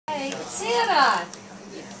Santa!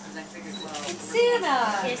 It's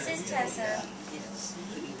Santa! This is Tessa.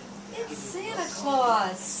 It's Santa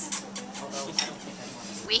Claus!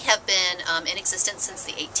 We have been in existence since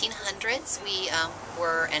the 1800s. We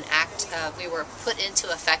were put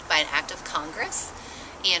into effect by an act of Congress,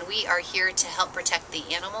 and we are here to help protect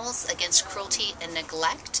the animals against cruelty and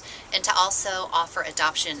neglect, and to also offer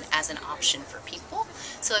adoption as an option for people.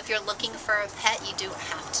 So if you're looking for a pet, you don't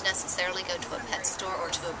have to necessarily go to a pet store or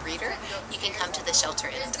to a breeder. You can come to the shelter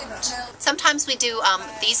and adopt. Sometimes we do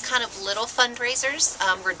these kind of little fundraisers.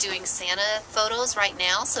 We're doing Santa photos right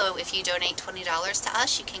now, so if you donate $20 to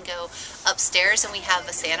us, you can go upstairs and we have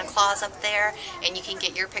a Santa Claus up there, and you can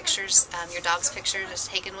get your pictures, your dog's pictures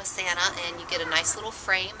taken with Santa, and you get a nice little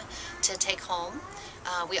frame to take home.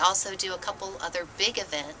 We also do a couple other big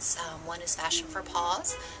events. One is Fashion for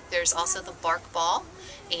Paws. There's also the Bark Ball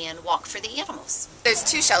and Walk for the Animals. There's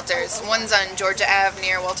two shelters. One's on Georgia Ave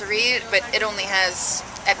near Walter Reed, but it only has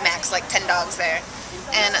at max like 10 dogs there.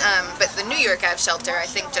 And but the New York Ave shelter I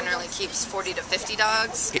think generally keeps 40 to 50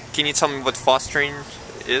 dogs. Can you tell me what fostering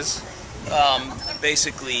is?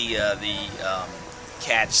 Basically the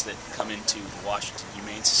cats that come into the Washington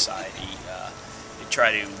Humane Society, they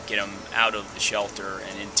try to get them out of the shelter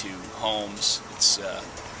and into homes. It's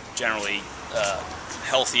generally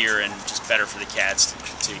healthier and just better for the cats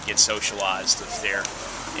to get socialized if they're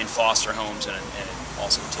in foster homes, and it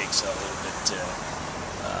also takes a little bit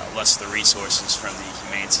less of the resources from the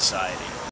Humane Society.